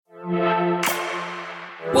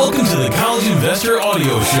Welcome to the College Investor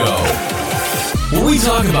Audio Show, where we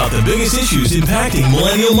talk about the biggest issues impacting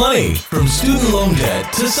millennial money, from student loan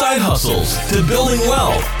debt to side hustles to building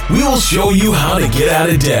wealth. We will show you how to get out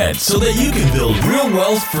of debt so that you can build real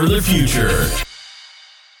wealth for the future.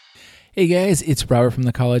 Hey guys, it's Robert from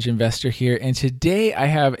the College Investor here, and today I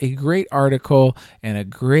have a great article and a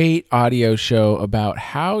great audio show about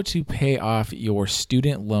how to pay off your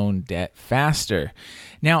student loan debt faster.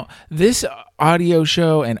 Now, this audio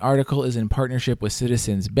show and article is in partnership with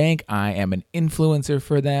Citizens Bank. I am an influencer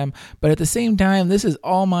for them, but at the same time, this is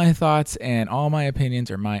all my thoughts and all my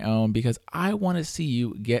opinions are my own because I want to see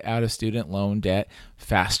you get out of student loan debt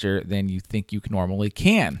faster than you think you normally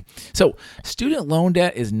can. So, student loan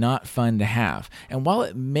debt is not fun to have, and while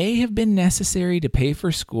it may have been necessary to pay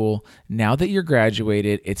for school, now that you're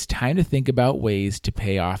graduated, it's time to think about ways to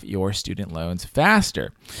pay off your student loans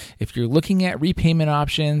faster. If you're looking at repayment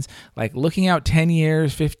options, like looking out 10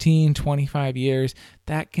 years, 15, 25 years,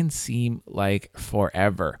 that can seem like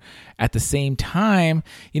forever. At the same time,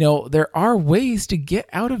 there are ways to get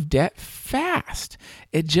out of debt fast.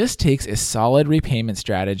 It just takes a solid repayment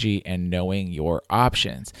strategy and knowing your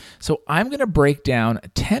options. So I'm going to break down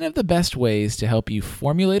 10 of the best ways to help you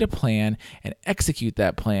formulate a plan and execute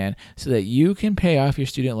that plan so that you can pay off your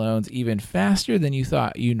student loans even faster than you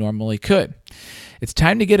thought you normally could. It's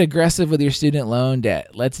time to get aggressive with your student loan debt.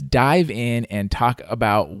 Let's dive in and talk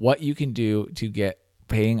about what you can do to get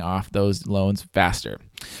paying off those loans faster.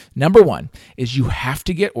 Number one is you have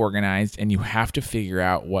to get organized and you have to figure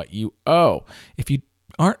out what you owe. If you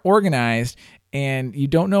aren't organized and you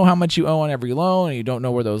don't know how much you owe on every loan and you don't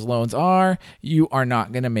know where those loans are, you are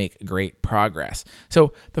not going to make great progress.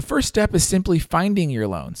 So the first step is simply finding your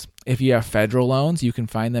loans. If you have federal loans, you can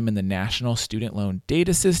find them in the National Student Loan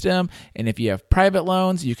Data System. And if you have private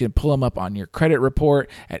loans, you can pull them up on your credit report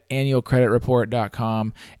at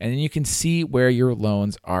annualcreditreport.com, and then you can see where your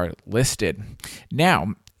loans are listed.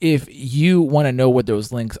 Now, if you want to know what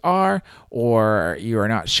those links are, or you are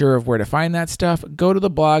not sure of where to find that stuff, go to the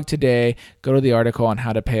blog today, go to the article on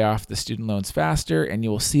how to pay off the student loans faster, and you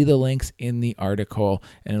will see the links in the article,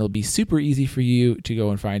 and it'll be super easy for you to go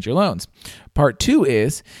and find your loans. Part two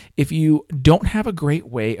is, if you don't have a great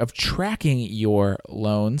way of tracking your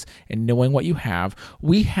loans and knowing what you have,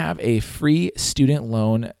 we have a free student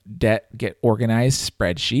loan debt get organized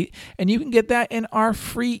spreadsheet, and you can get that in our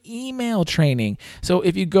free email training. So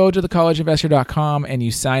if you go to thecollegeinvestor.com and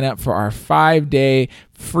you sign up for our 5-day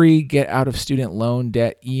free get out of student loan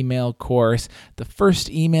debt email course, the first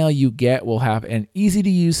email you get will have an easy to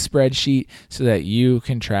use spreadsheet so that you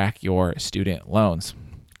can track your student loans.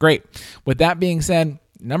 Great. With that being said,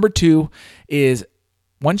 number two is,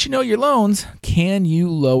 once you know your loans, can you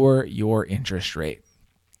lower your interest rate?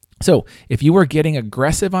 So if you are getting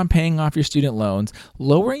aggressive on paying off your student loans,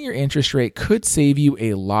 lowering your interest rate could save you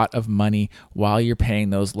a lot of money while you're paying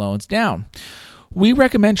those loans down. We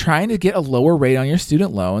recommend trying to get a lower rate on your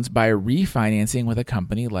student loans by refinancing with a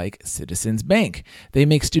company like Citizens Bank. They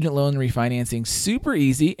make student loan refinancing super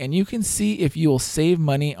easy, and you can see if you will save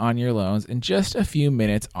money on your loans in just a few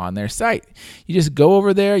minutes on their site. You just go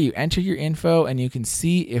over there, you enter your info, and you can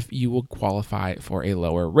see if you will qualify for a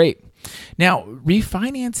lower rate. Now,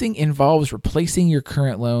 refinancing involves replacing your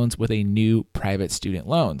current loans with a new private student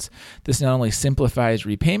loans. This not only simplifies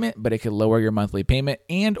repayment, but it could lower your monthly payment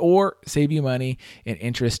and or save you money in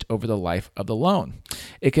interest over the life of the loan.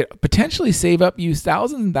 It could potentially save up you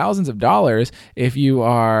thousands and thousands of dollars if you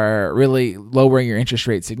are really lowering your interest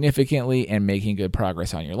rate significantly and making good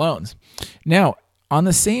progress on your loans. Now, on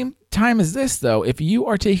the same time as this, though, if you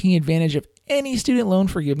are taking advantage of any student loan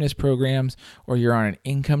forgiveness programs or you're on an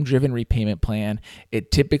income-driven repayment plan,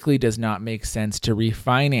 it typically does not make sense to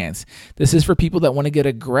refinance. This is for people that want to get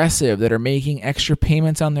aggressive, that are making extra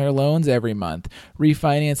payments on their loans every month.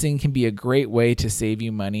 Refinancing can be a great way to save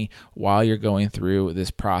you money while you're going through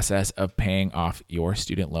this process of paying off your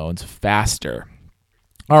student loans faster.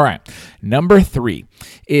 All right, number three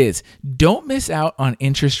is, don't miss out on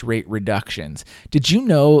interest rate reductions. Did you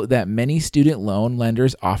know that many student loan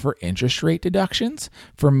lenders offer interest rate deductions?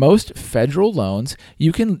 For most federal loans,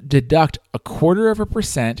 you can deduct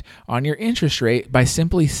 0.25% on your interest rate by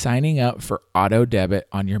simply signing up for auto debit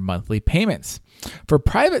on your monthly payments. For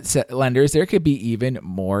private lenders, there could be even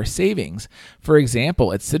more savings. For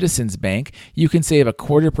example, at Citizens Bank, you can save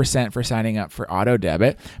 0.25% for signing up for auto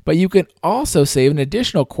debit, but you can also save an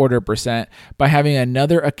additional additional 0.25% by having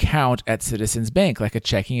another account at Citizens Bank, like a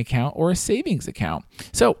checking account or a savings account.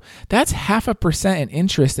 So that's 0.5% in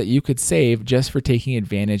interest that you could save just for taking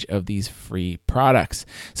advantage of these free products.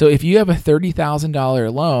 So if you have a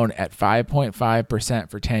 $30,000 loan at 5.5%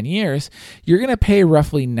 for 10 years, you're going to pay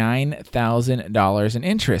roughly $9,000 in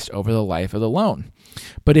interest over the life of the loan.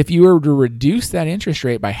 But if you were to reduce that interest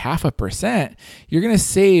rate by 0.5%, you're going to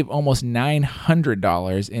save almost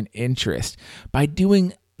 $900 in interest by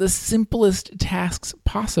doing the simplest tasks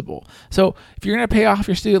possible. So if you're going to pay off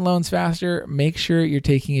your student loans faster, make sure you're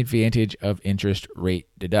taking advantage of interest rate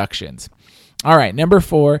deductions. All right, number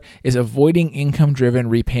 4 is avoiding income-driven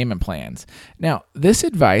repayment plans. Now, this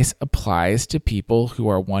advice applies to people who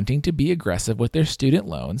are wanting to be aggressive with their student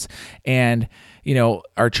loans and,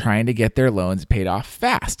 are trying to get their loans paid off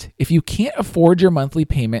fast. If you can't afford your monthly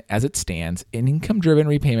payment as it stands, an income-driven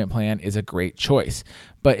repayment plan is a great choice.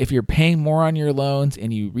 But if you're paying more on your loans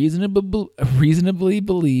and you reasonably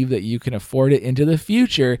believe that you can afford it into the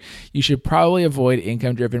future, you should probably avoid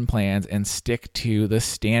income-driven plans and stick to the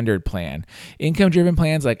standard plan. Income-driven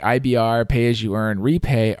plans like IBR, pay-as-you-earn,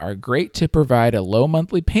 repay are great to provide a low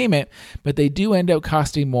monthly payment, but they do end up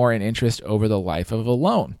costing more in interest over the life of a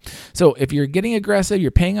loan. So if you're getting aggressive,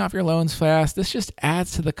 you're paying off your loans fast, this just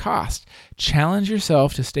adds to the cost. Challenge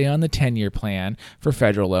yourself to stay on the 10-year plan for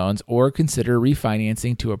federal loans or consider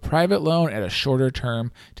refinancing to a private loan at a shorter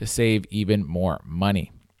term to save even more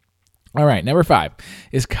money. All right, number 5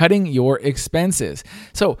 is cutting your expenses.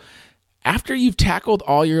 So after you've tackled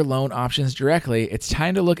all your loan options directly, it's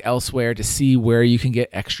time to look elsewhere to see where you can get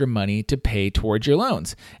extra money to pay towards your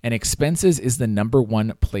loans. And expenses is the number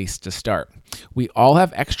one place to start. We all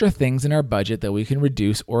have extra things in our budget that we can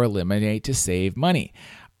reduce or eliminate to save money.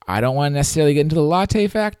 I don't want to necessarily get into the latte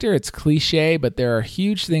factor. It's cliche, but there are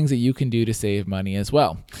huge things that you can do to save money as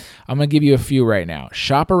well. I'm going to give you a few right now.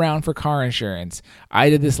 Shop around for car insurance. I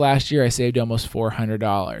did this last year. I saved almost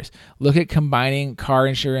 $400. Look at combining car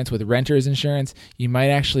insurance with renter's insurance. You might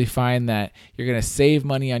actually find that you're going to save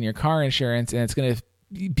money on your car insurance, and it's going to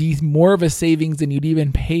be more of a savings than you'd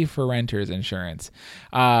even pay for renter's insurance.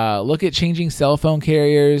 Look at changing cell phone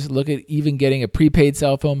carriers. Look at even getting a prepaid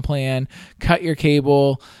cell phone plan. Cut your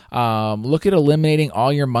cable. Look at eliminating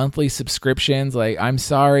all your monthly subscriptions. Like, I'm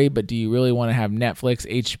sorry, but do you really want to have Netflix,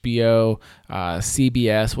 HBO,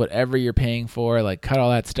 CBS, whatever you're paying for? Like, cut all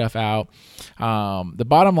that stuff out. The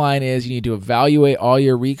bottom line is you need to evaluate all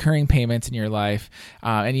your recurring payments in your life,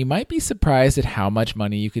 and you might be surprised at how much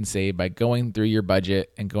money you can save by going through your budget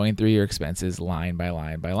and going through your expenses line by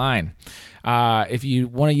line by line. If you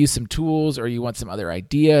want to use some tools or you want some other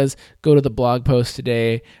ideas, go to the blog post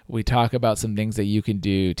today. We talk about some things that you can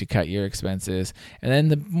do to cut your expenses. And then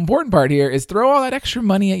the important part here is throw all that extra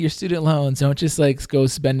money at your student loans. Don't just go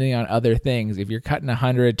spending on other things. If you're cutting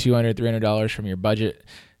 $100, $200, $300 from your budget,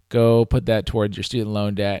 go put that towards your student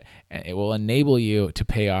loan debt, and it will enable you to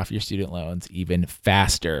pay off your student loans even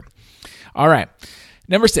faster. All right.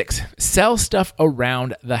 Number 6, sell stuff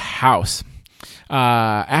around the house.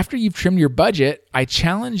 After you've trimmed your budget, I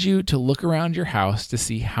challenge you to look around your house to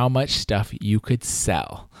see how much stuff you could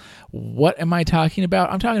sell. What am I talking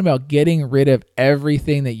about? I'm talking about getting rid of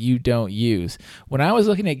everything that you don't use. When I was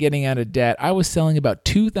looking at getting out of debt, I was selling about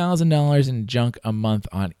 $2,000 in junk a month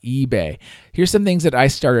on eBay. Here's some things that I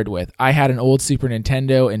started with. I had an old Super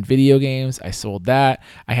Nintendo and video games. I sold that.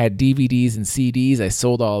 I had DVDs and CDs. I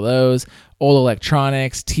sold all those. Old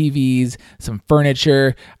electronics, TVs, some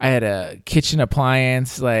furniture. I had a kitchen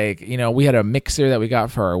appliance. We had a mixer that we got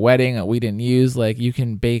for our wedding that we didn't use. You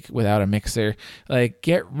can bake without a mixer.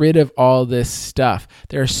 Get rid of all this stuff.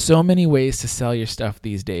 There are so many ways to sell your stuff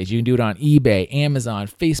these days. You can do it on eBay, Amazon,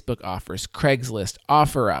 Facebook offers, Craigslist,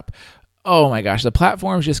 OfferUp. Oh my gosh, the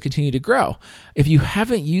platforms just continue to grow. If you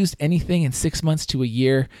haven't used anything in 6 months to a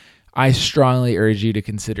year, I strongly urge you to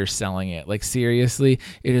consider selling it. Seriously,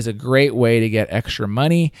 it is a great way to get extra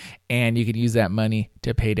money, and you can use that money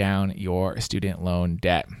to pay down your student loan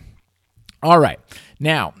debt. All right.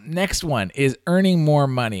 Now, next one is earning more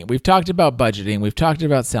money. We've talked about budgeting. We've talked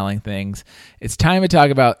about selling things. It's time to talk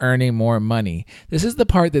about earning more money. This is the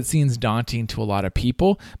part that seems daunting to a lot of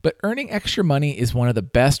people, but earning extra money is one of the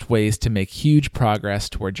best ways to make huge progress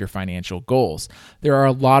towards your financial goals. There are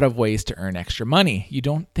a lot of ways to earn extra money. You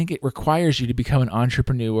don't think it requires you to become an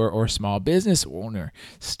entrepreneur or small business owner.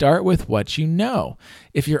 Start with what you know.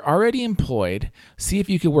 If you're already employed, see if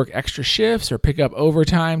you can work extra shifts or pick up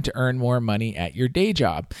overtime to earn more money at your day day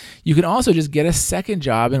job. You can also just get a second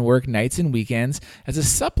job and work nights and weekends as a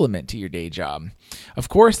supplement to your day job. Of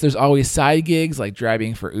course, there's always side gigs like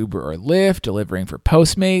driving for Uber or Lyft, delivering for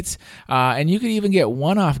Postmates, and you could even get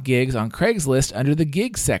one-off gigs on Craigslist under the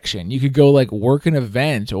gigs section. You could go like work an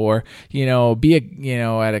event or, be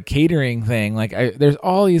at a catering thing. There's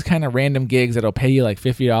all these kind of random gigs that'll pay you like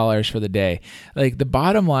 $50 for the day. Like the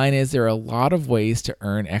bottom line is there are a lot of ways to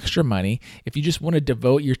earn extra money if you just want to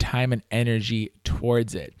devote your time and energy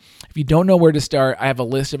towards it. If you don't know where to start, I have a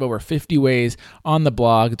list of over 50 ways on the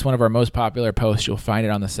blog. It's one of our most popular posts. You'll find it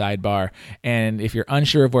on the sidebar. And if you're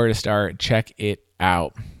unsure of where to start, check it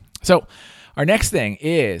out. So our next thing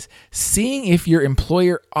is seeing if your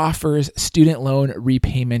employer offers student loan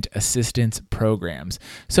repayment assistance programs.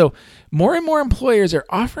 So more and more employers are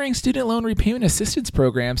offering student loan repayment assistance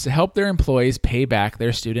programs to help their employees pay back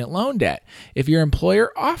their student loan debt. If your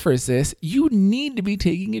employer offers this, you need to be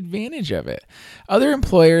taking advantage of it. Other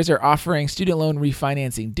employers are offering student loan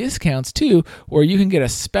refinancing discounts too, where you can get a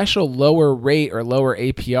special lower rate or lower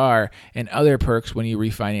APR and other perks when you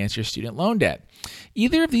refinance your student loan debt.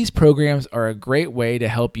 Either of these programs are a great way to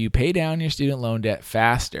help you pay down your student loan debt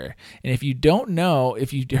faster. And if you don't know,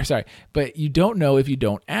 if you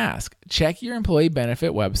don't ask, check your employee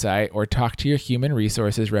benefit website or talk to your human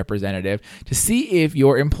resources representative to see if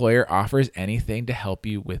your employer offers anything to help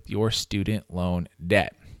you with your student loan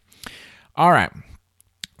debt. All right.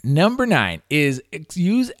 Number 9 is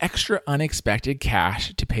use extra unexpected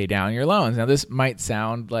cash to pay down your loans. Now, this might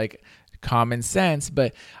sound like common sense,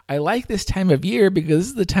 but I like this time of year because this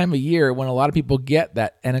is the time of year when a lot of people get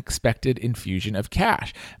that unexpected infusion of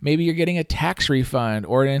cash. Maybe you're getting a tax refund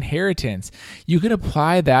or an inheritance. You can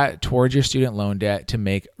apply that towards your student loan debt to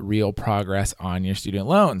make real progress on your student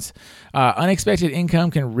loans. Unexpected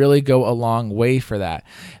income can really go a long way for that.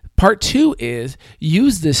 Part 2 is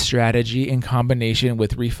use this strategy in combination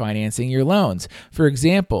with refinancing your loans. For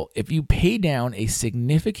example, if you pay down a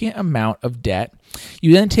significant amount of debt,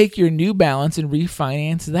 you then take your new balance and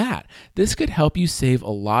refinance that. This could help you save a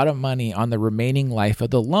lot of money on the remaining life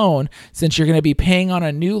of the loan since you're going to be paying on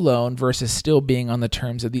a new loan versus still being on the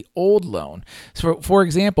terms of the old loan. So for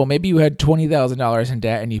example, maybe you had $20,000 in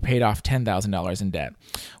debt and you paid off $10,000 in debt.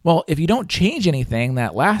 Well, if you don't change anything,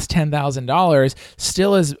 that last $10,000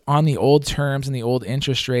 still is on the old terms and the old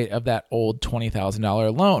interest rate of that old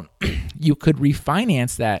 $20,000 loan. You could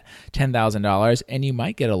refinance that $10,000 and you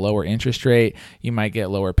might get a lower interest rate, you might get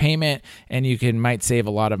lower payment, and you might save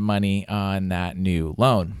a lot of money on that new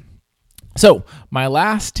loan. So my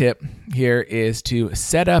last tip here is to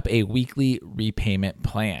set up a weekly repayment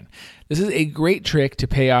plan. This is a great trick to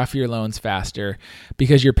pay off your loans faster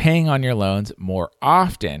because you're paying on your loans more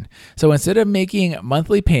often. So instead of making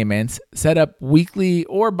monthly payments, set up weekly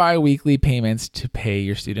or bi-weekly payments to pay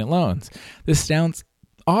your student loans. This sounds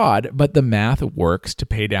odd, but the math works to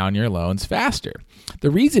pay down your loans faster.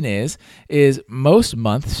 The reason is most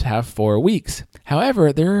months have 4 weeks.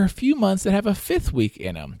 However, there are a few months that have a 5th week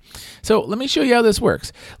in them. So let me show you how this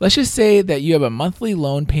works. Let's just say that you have a monthly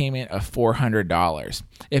loan payment of $400.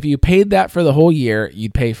 If you paid that for the whole year,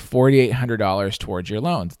 you'd pay $4,800 towards your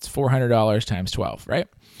loans. It's $400 times 12, right?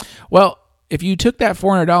 Well, if you took that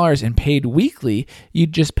 $400 and paid weekly,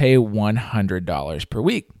 you'd just pay $100 per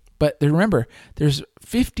week. But remember, there's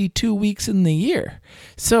 52 weeks in the year.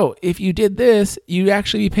 So if you did this, you'd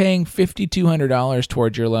actually be paying $5,200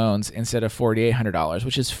 towards your loans instead of $4,800,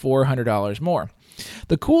 which is $400 more.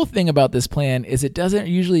 The cool thing about this plan is it doesn't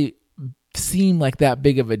usually seem like that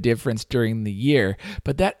big of a difference during the year,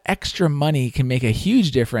 but that extra money can make a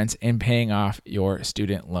huge difference in paying off your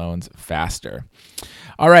student loans faster.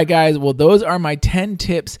 All right, guys. Well, those are my 10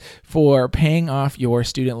 tips for paying off your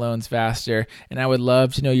student loans faster, and I would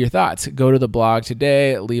love to know your thoughts. Go to the blog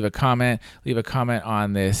today, leave a comment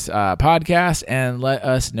on this podcast, and let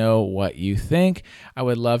us know what you think. I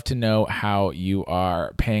would love to know how you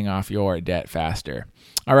are paying off your debt faster.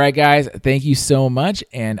 All right, guys. Thank you so much,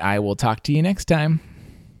 and I will talk to you next time.